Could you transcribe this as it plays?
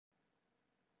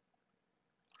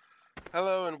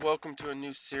Hello and welcome to a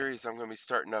new series I'm going to be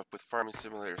starting up with Farming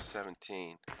Simulator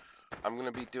 17. I'm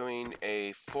going to be doing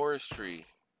a forestry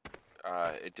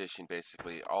edition,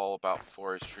 basically, all about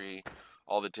forestry,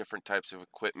 all the different types of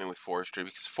equipment with forestry,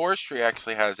 because forestry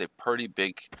actually has a pretty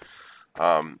big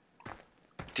um,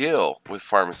 deal with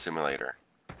Farming Simulator.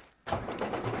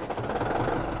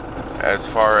 As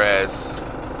far as,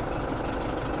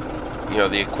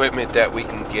 the equipment that we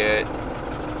can get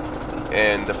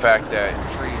and the fact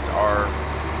that trees are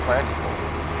plantable.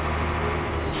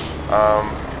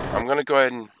 I'm going to go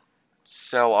ahead and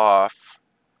sell off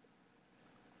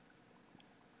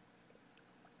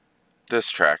this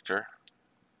tractor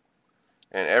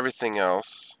and everything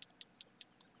else,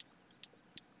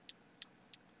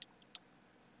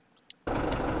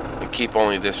 and keep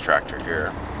only this tractor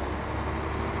here.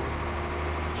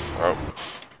 Oh,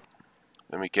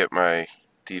 let me get my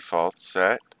default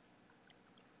set.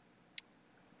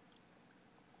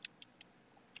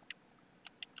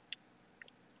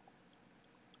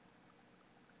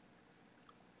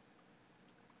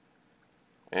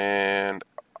 And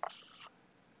off.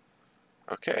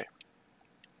 Okay.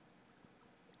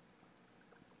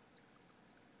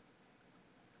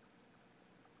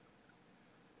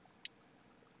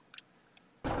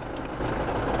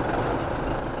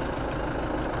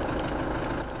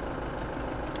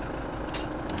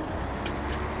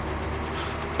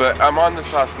 But I'm on the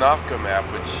Sosnovka map,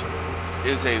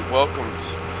 which is a welcomed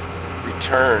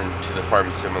return to the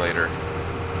Farming Simulator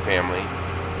family.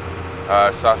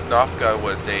 Sosnovka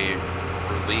was a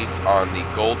release on the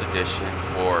Gold Edition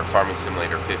for Farming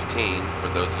Simulator 15, for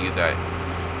those of you that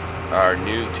are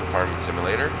new to Farming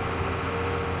Simulator.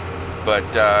 But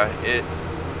it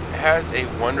has a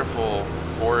wonderful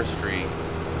forestry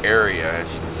area,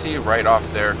 as you can see right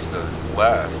off there to the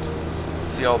left.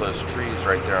 See all those trees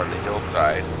right there on the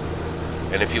hillside,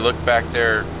 and if you look back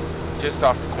there just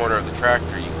off the corner of the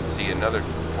tractor, you can see another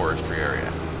forestry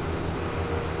area,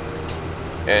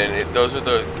 and those are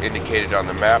the indicated on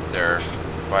the map there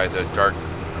by the dark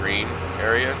green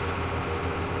areas.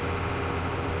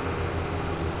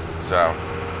 So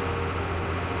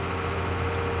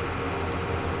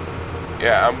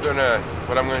yeah,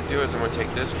 what I'm gonna do is I'm gonna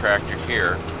take this tractor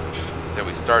here that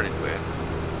we started with,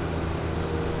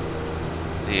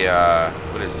 the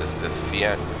what is this, the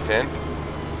Fent?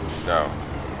 No.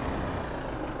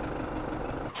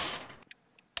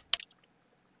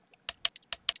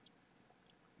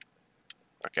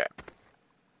 Okay.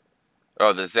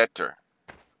 Oh, the Zetter.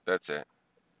 That's it.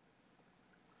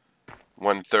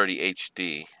 130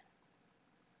 HD.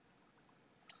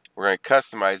 We're going to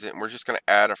customize it, and we're just going to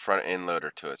add a front end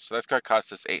loader to it. So that's going to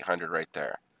cost us $800 right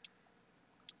there,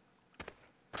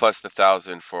 plus the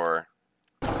 $1,000 for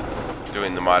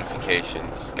doing the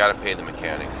modifications. Got to pay the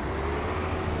mechanic.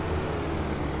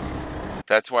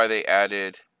 That's why they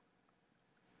added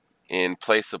in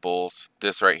placeables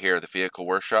this right here, the vehicle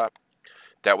workshop.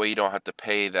 That way you don't have to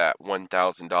pay that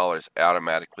 $1,000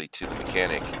 automatically to the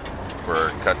mechanic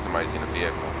for customizing a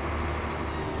vehicle.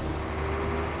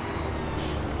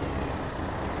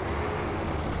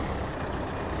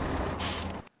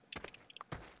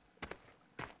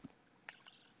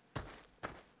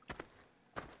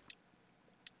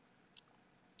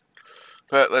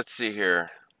 But let's see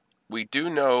here. We do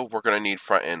know we're going to need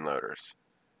front end loaders.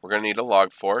 We're going to need a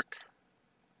log fork.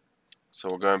 So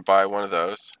we're going to buy one of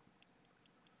those.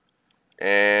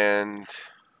 And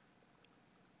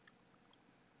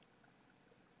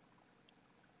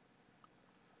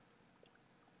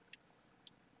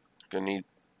going to need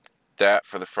that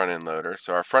for the front end loader.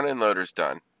 So our front end loader's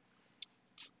done.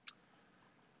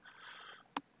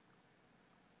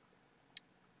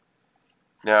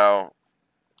 Now,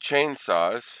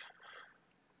 chainsaws.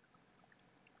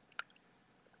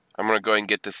 I'm going to go ahead and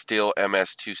get the Steel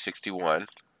MS-261.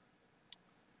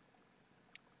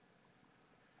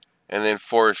 And then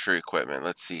forestry equipment.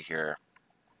 Let's see here.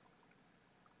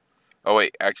 Oh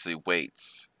wait, actually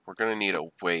weights. We're going to need a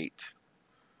weight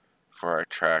for our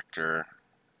tractor.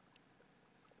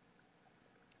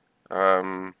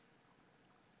 I'll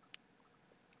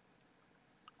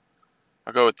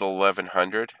go with the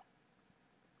 1100.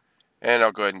 And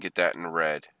I'll go ahead and get that in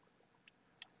red,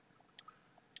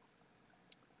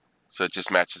 so it just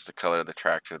matches the color of the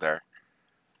tractor there.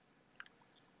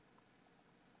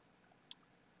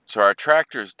 So our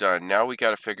tractor's done. Now we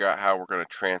got to figure out how we're going to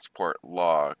transport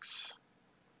logs.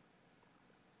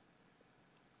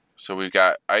 So we've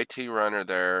got IT Runner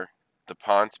there, the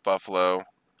Ponce Buffalo,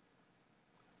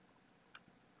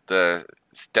 the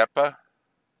Stepa,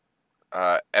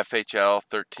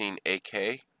 FHL13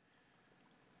 AK,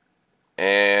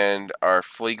 and our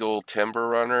Flegel Timber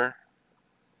Runner,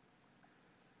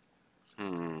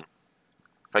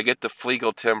 If I get the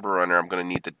Flegel Timber Runner, I'm going to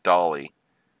need the dolly.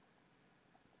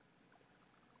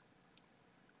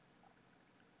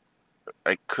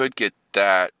 I could get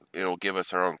that. It'll give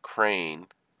us our own crane.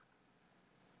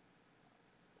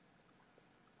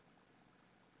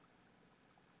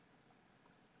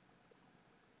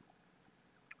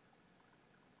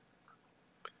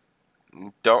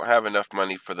 Don't have enough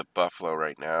money for the Buffalo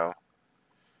right now.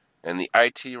 And the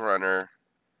IT Runner,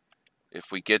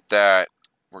 if we get that,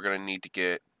 we're going to need to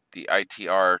get the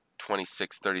ITR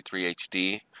 2633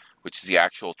 HD, which is the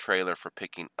actual trailer for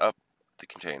picking up the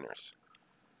containers.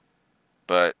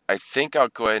 But I think I'll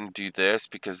go ahead and do this,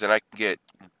 because then I can get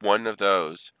one of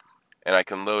those and I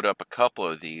can load up a couple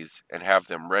of these and have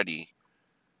them ready,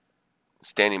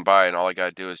 standing by, and all I got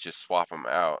to do is just swap them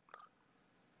out.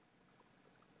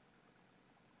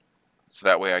 So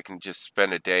that way I can just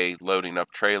spend a day loading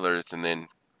up trailers and then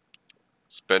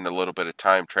spend a little bit of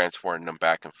time transporting them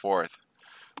back and forth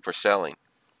for selling.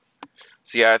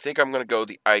 So yeah, I think I'm going to go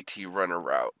the IT Runner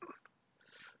route.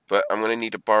 But I'm going to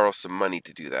need to borrow some money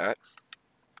to do that.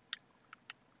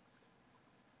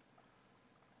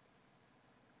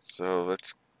 So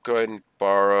let's go ahead and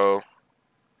borrow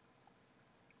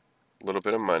a little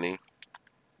bit of money.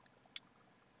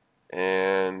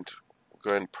 And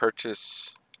go ahead and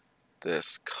purchase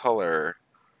this color.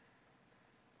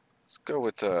 Let's go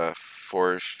with a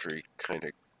forestry kind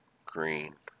of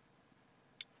green.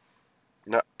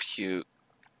 Not puke.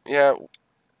 Yeah,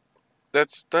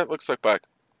 that looks like black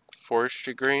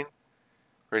forestry green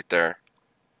right there.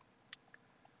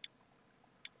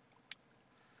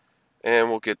 And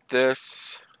we'll get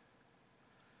this.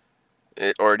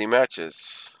 It already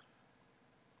matches.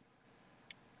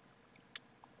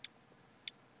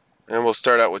 And we'll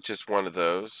start out with just one of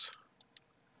those.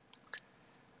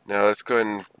 Now let's go ahead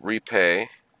and repay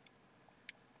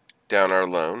down our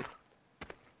loan.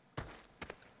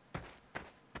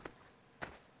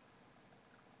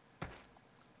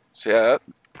 So yeah, that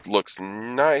looks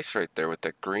nice right there with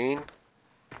that green.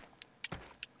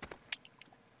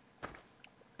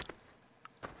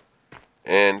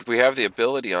 And we have the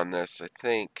ability on this, I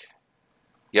think.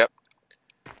 Yep,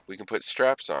 we can put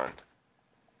straps on.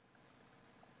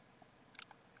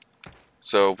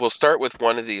 So we'll start with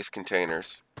one of these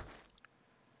containers,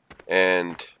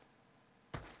 and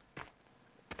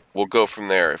we'll go from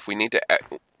there. If we need to,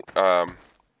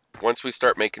 once we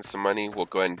start making some money, we'll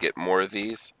go ahead and get more of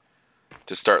these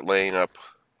to start laying up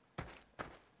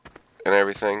and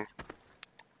everything,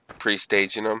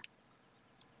 pre-staging them.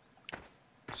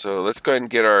 So let's go ahead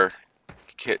and get our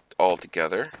kit all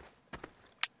together.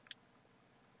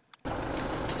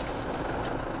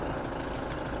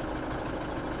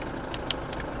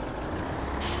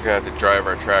 We're going to have to drive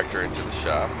our tractor into the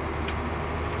shop.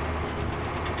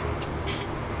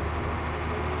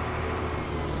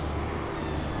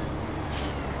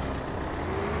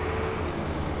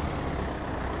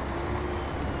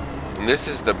 And this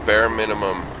is the bare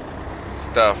minimum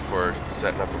stuff for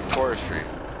setting up a forestry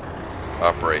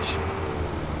operation.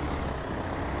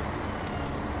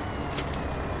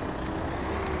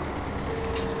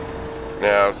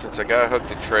 Now, since I gotta hook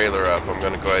the trailer up, I'm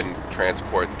gonna go ahead and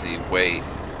transport the weight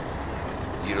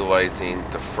utilizing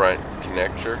the front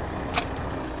connector.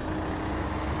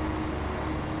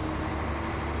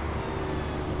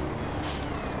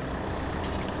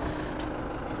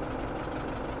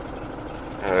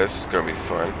 This is gonna be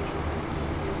fun.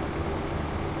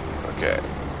 Okay.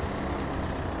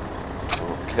 So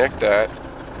we'll connect that.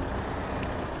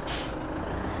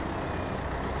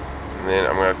 And then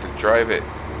I'm gonna have to drive it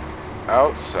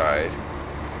outside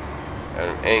at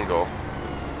an angle.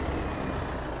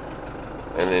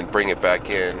 And then bring it back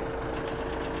in.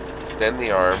 Extend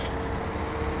the arm.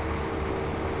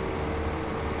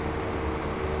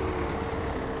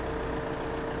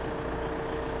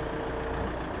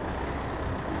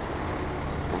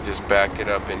 And just back it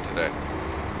up into that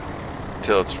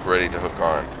until it's ready to hook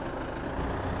on.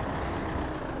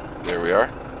 There we are.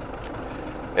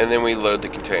 And then we load the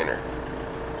container.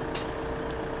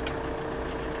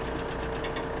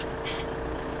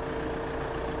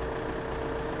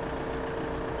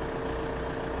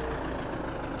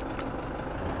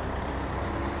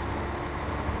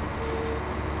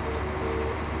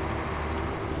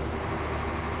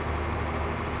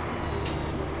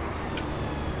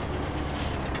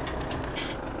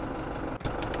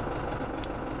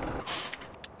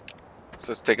 So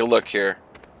let's take a look here.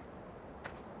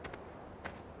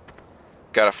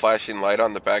 Got a flashing light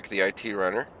on the back of the IT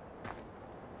Runner.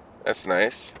 That's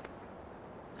nice.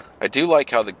 I do like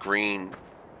how the green,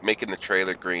 making the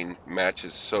trailer green,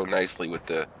 matches so nicely with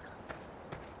the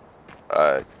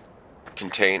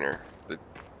container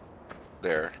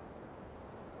there.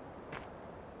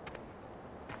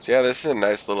 So yeah, this is a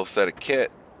nice little set of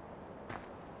kit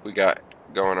we got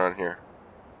going on here.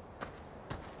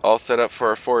 All set up for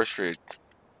our forestry.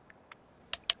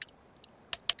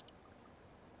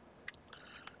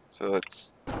 So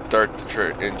let's start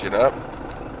the engine up.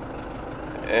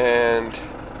 And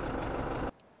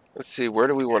let's see, where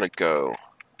do we want to go?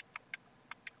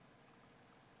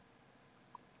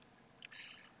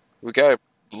 We got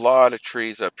a lot of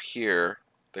trees up here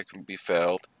that can be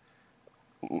felled.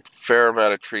 Fair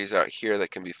amount of trees out here that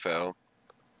can be felled.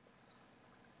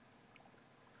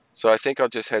 So I think I'll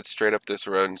just head straight up this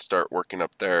road and start working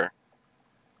up there.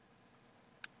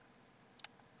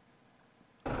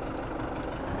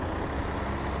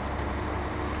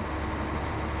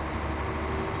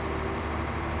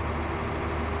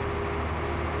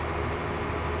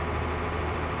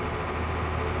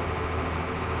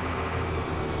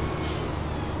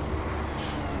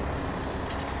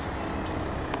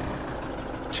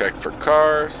 Check for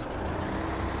cars.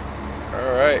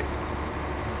 Alright.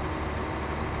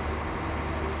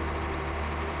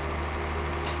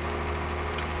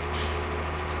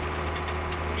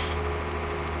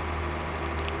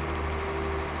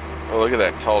 Oh, look at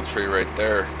that tall tree right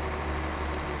there.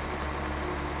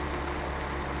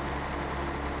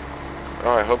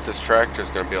 Oh, I hope this tractor is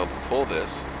going to be able to pull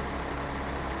this.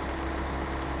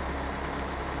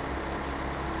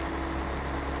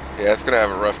 Yeah, it's going to have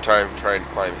a rough time trying to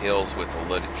climb hills with a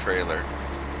loaded trailer.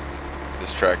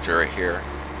 This tractor right here.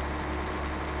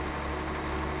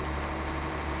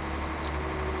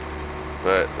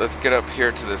 But let's get up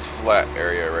here to this flat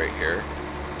area right here.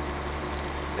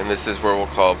 And this is where we'll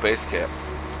call base camp.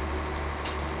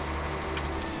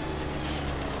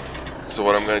 So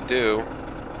what I'm going to do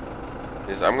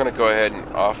is I'm going to go ahead and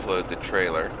offload the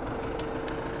trailer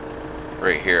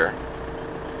right here.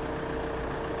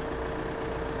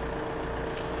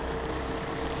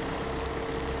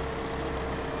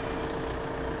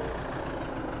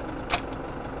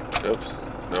 Oops,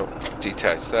 nope,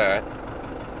 detach that.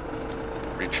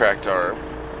 Retract arm.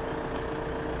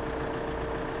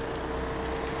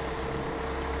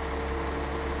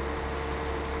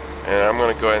 And I'm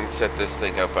going to go ahead and set this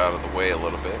thing up out of the way a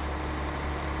little bit.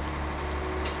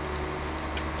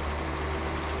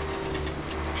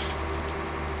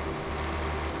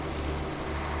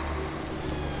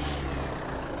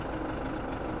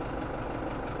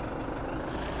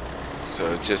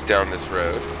 So just down this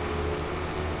road.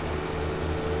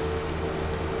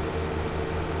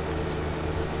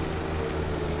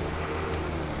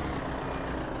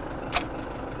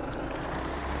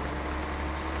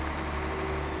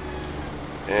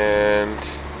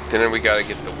 And then we got to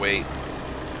get the weight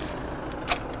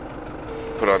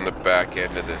put on the back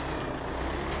end of this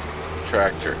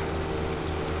tractor.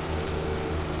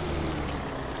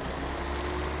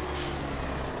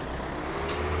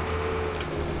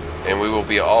 And we will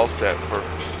be all set for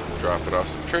dropping off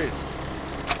some trees.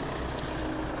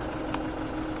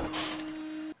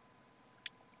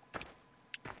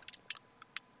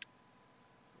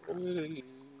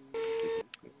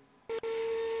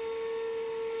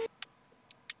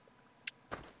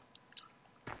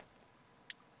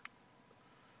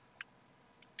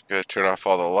 Gotta turn off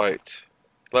all the lights.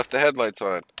 Left the headlights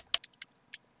on.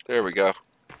 There we go.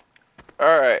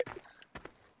 Alright.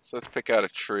 So let's pick out a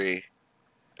tree.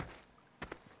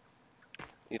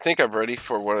 You think I'm ready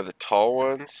for one of the tall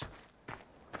ones?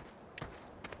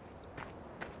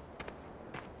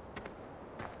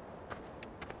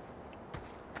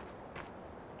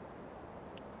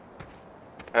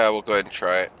 We'll go ahead and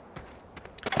try it.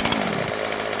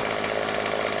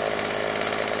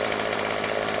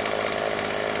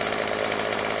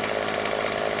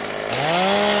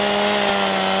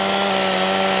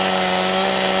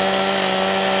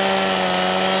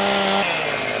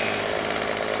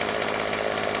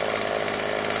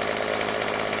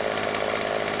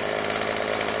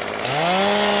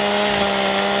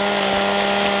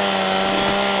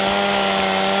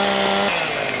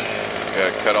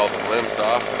 Cut all the limbs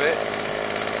off of it.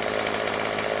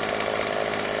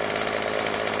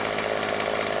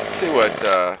 Let's see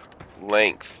what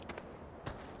length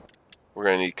we're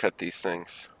going to need to cut these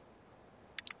things.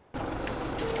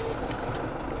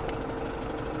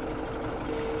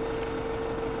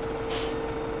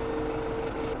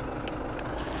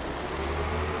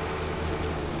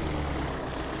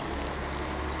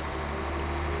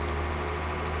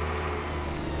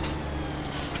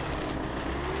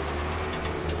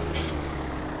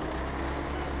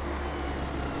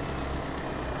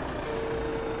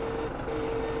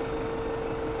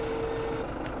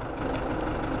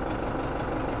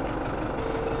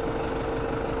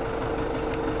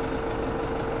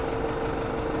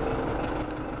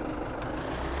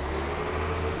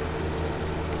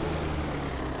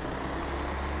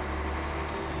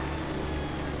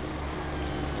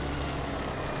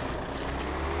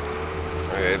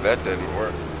 Okay, that didn't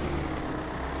work.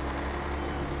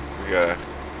 We gotta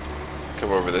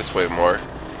come over this way more.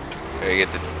 Gotta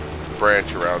get the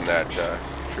branch around that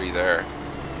tree there.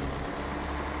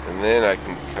 And then I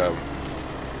can come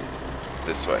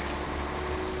this way.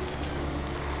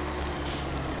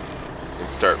 And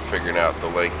start figuring out the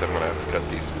length I'm gonna have to cut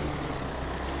these.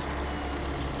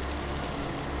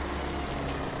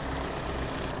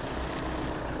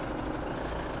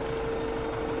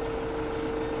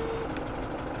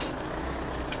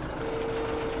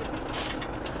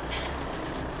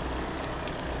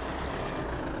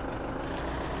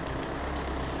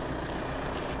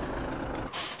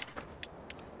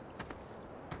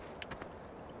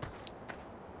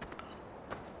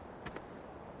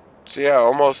 So yeah,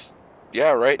 almost,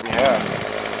 yeah, right in half.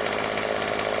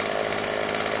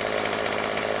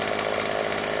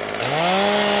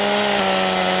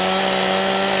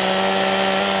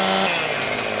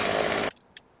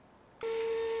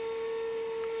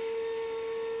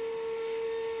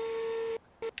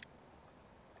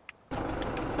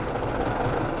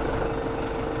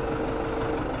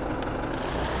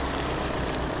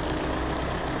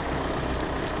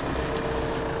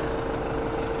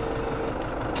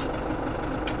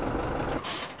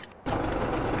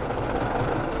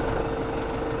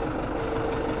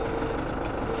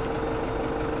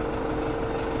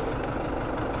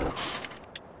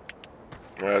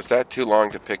 Is that too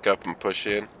long to pick up and push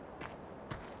in?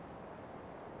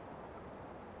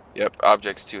 Yep,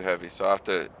 object's too heavy, so I'll have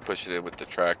to push it in with the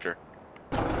tractor.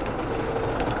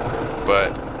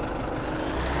 But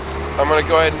I'm gonna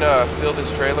go ahead and fill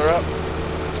this trailer up,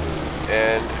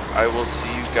 and I will see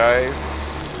you guys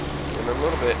in a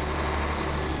little bit.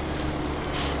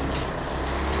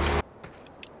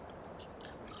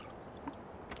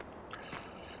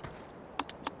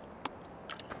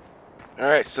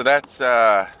 Alright, so that's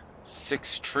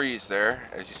 6 trees there.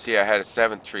 As you see, I had a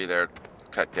 7th tree there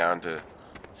cut down to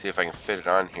see if I can fit it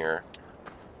on here.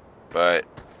 But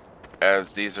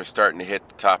as these are starting to hit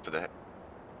the top of the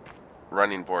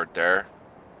running board there,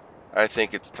 I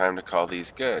think it's time to call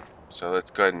these good. So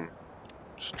let's go ahead and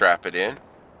strap it in.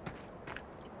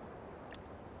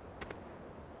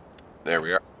 There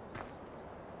we are.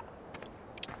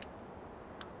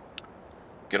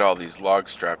 Get all these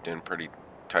logs strapped in pretty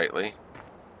tightly.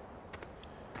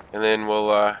 And then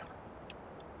we'll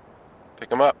pick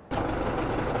them up.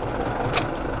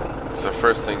 So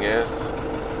first thing is,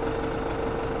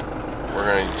 we're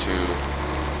going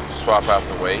to swap out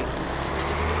the weight.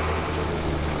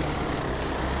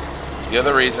 The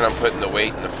other reason I'm putting the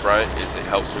weight in the front is it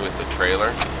helps me with the trailer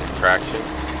and traction.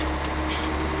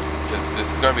 Because this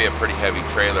is going to be a pretty heavy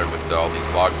trailer with all these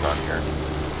logs on here.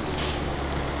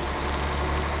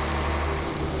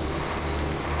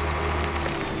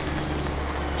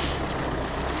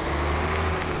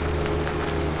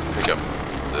 Pick up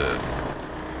the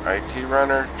IT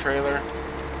runner trailer.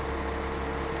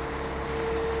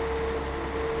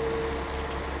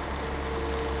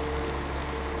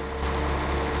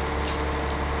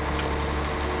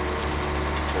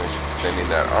 Finish extending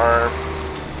that arm.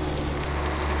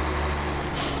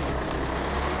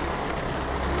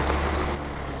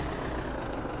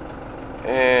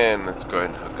 And let's go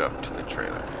ahead and hook up to the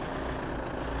trailer.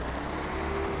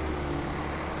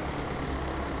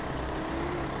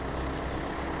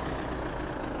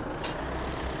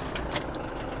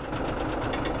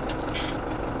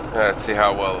 Let's see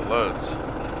how well it loads.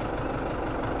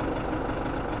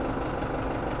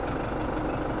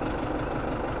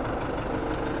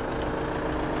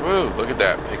 Woo, look at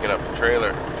that, picking up the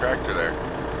tractor there.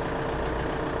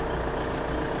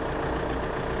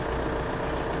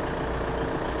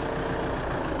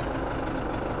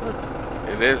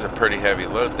 It is a pretty heavy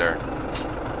load there.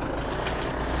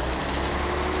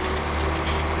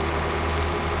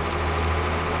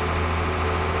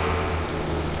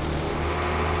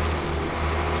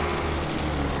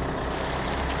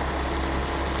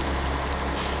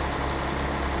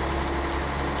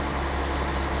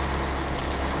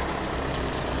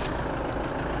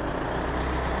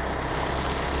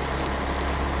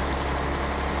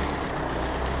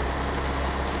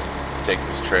 Take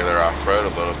this trailer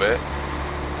off-road a little bit.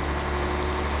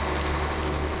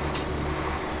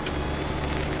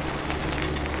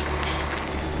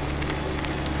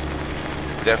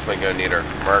 Definitely gonna need our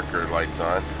marker lights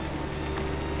on.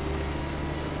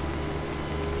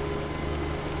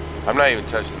 I'm not even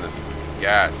touching the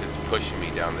gas, it's pushing me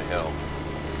down the hill.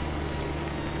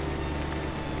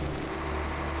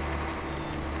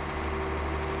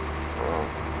 We'll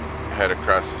head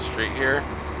across the street here.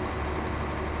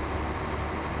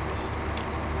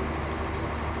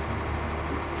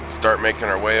 start making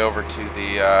our way over to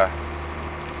the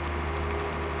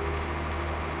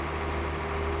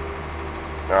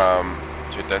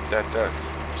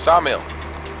sawmill.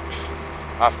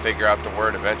 I'll figure out the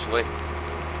word eventually.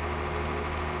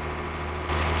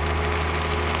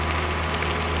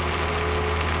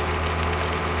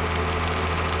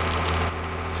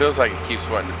 Feels like it keeps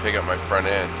wanting to pick up my front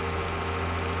end.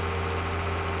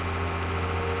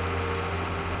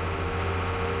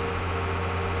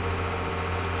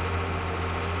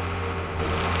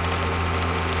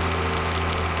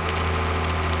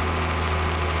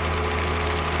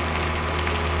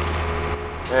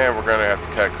 And we're gonna have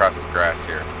to cut across the grass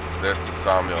here, because there's the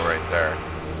sawmill right there.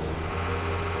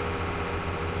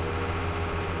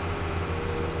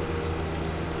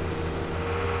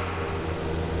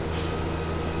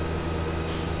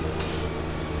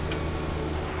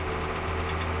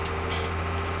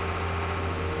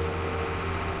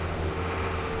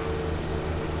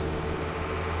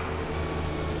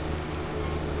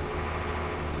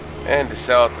 And to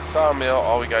sell at the sawmill,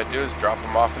 all we gotta do is drop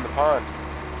them off in the pond.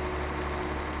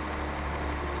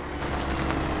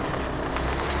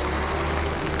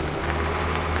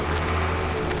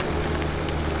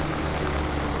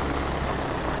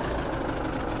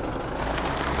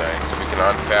 Nice, we can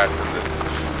unfasten the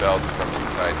belts from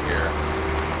inside here.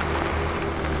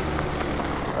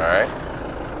 Alright,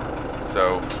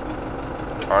 so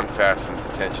unfasten the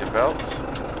tension belts.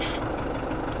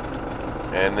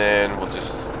 And then we'll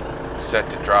just set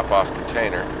to drop off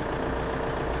container.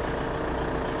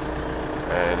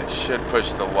 And it should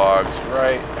push the logs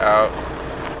right out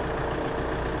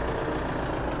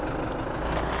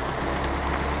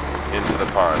into the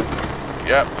pond.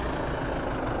 Yep.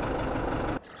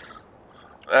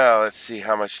 Let's see,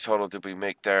 how much total did we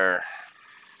make there?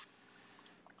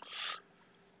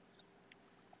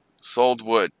 Sold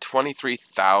wood,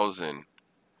 23,000.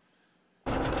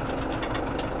 Then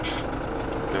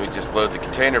we just load the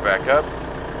container back up.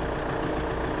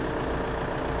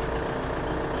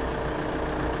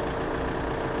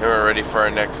 And we're ready for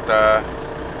our next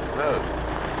load.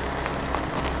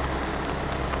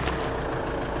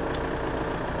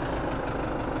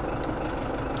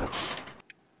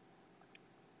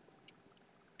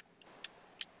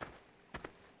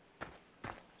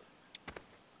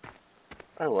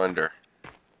 I wonder.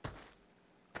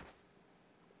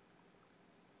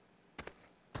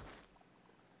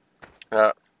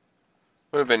 Would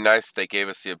have been nice if they gave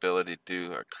us the ability to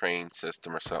do a crane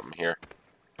system or something here.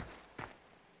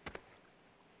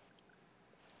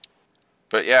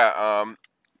 But yeah,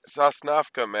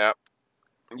 Sosnovka map,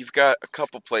 you've got a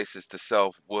couple places to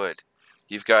sell wood.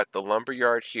 You've got the lumber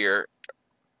yard here,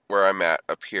 where I'm at,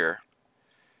 up here.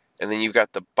 And then you've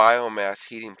got the biomass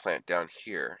heating plant down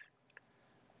here,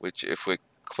 which if we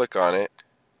click on it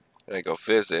and I go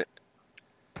visit,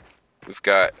 we've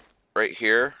got right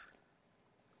here,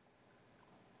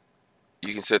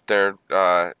 you can sit there,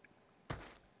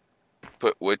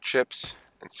 put wood chips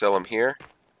and sell them here.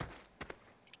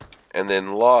 And then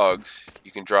logs,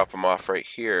 you can drop them off right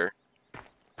here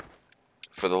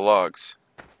for the logs.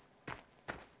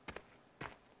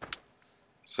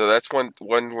 So that's one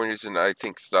reason I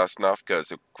think Sosnovka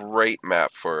is a great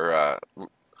map for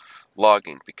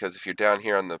logging, because if you're down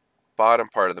here on the bottom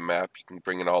part of the map, you can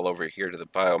bring it all over here to the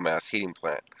biomass heating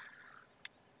plant.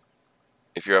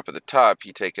 If you're up at the top,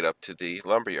 you take it up to the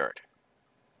lumberyard.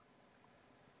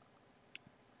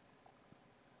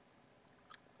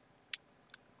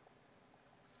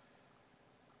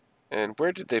 And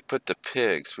where did they put the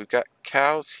pigs? We've got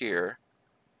cows here,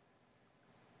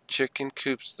 chicken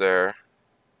coops there.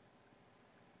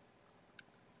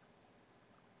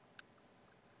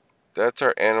 That's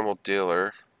our animal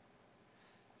dealer.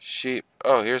 Sheep.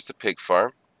 Oh, here's the pig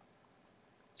farm.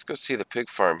 Let's go see the pig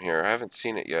farm here. I haven't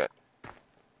seen it yet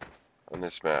on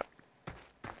this map.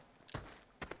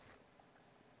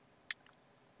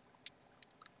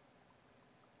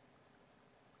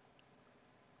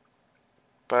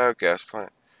 Biogas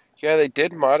plant. Yeah, they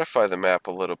did modify the map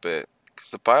a little bit,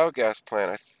 because the biogas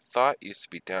plant I thought used to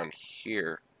be down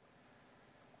here.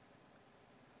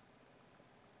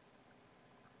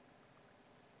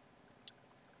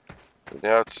 But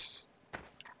now it's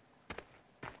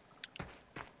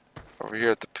over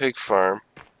here at the pig farm.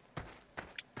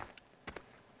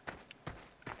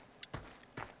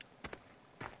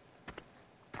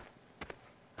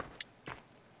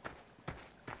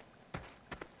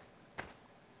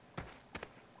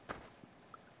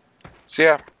 So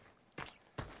yeah,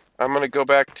 I'm going to go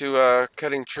back to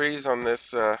cutting trees on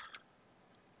this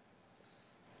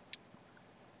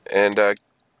and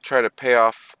try to pay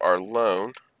off our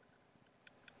loan.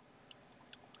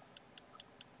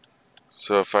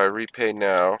 So if I repay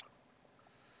now,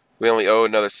 we only owe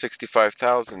another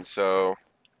 65,000, so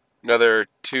another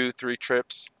 2-3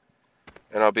 trips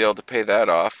and I'll be able to pay that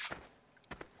off.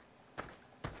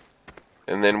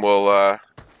 And then I'll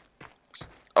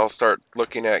start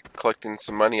looking at collecting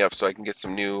some money up so I can get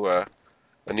some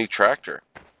a new tractor.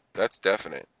 That's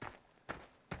definite.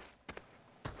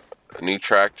 A new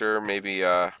tractor, maybe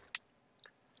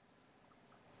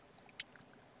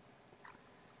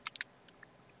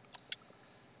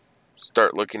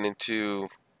start looking into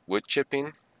wood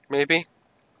chipping, maybe.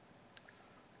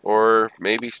 Or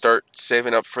maybe start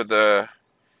saving up for the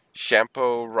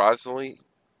Shampoo Rosalie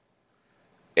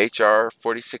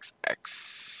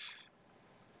HR46X.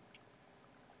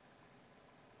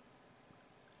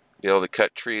 Be able to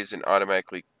cut trees and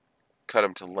automatically cut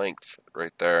them to length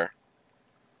right there.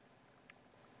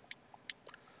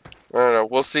 I don't know.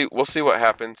 We'll see. We'll see what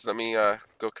happens. Let me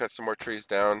go cut some more trees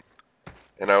down,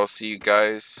 and I will see you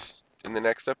guys in the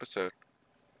next episode.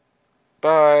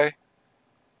 Bye.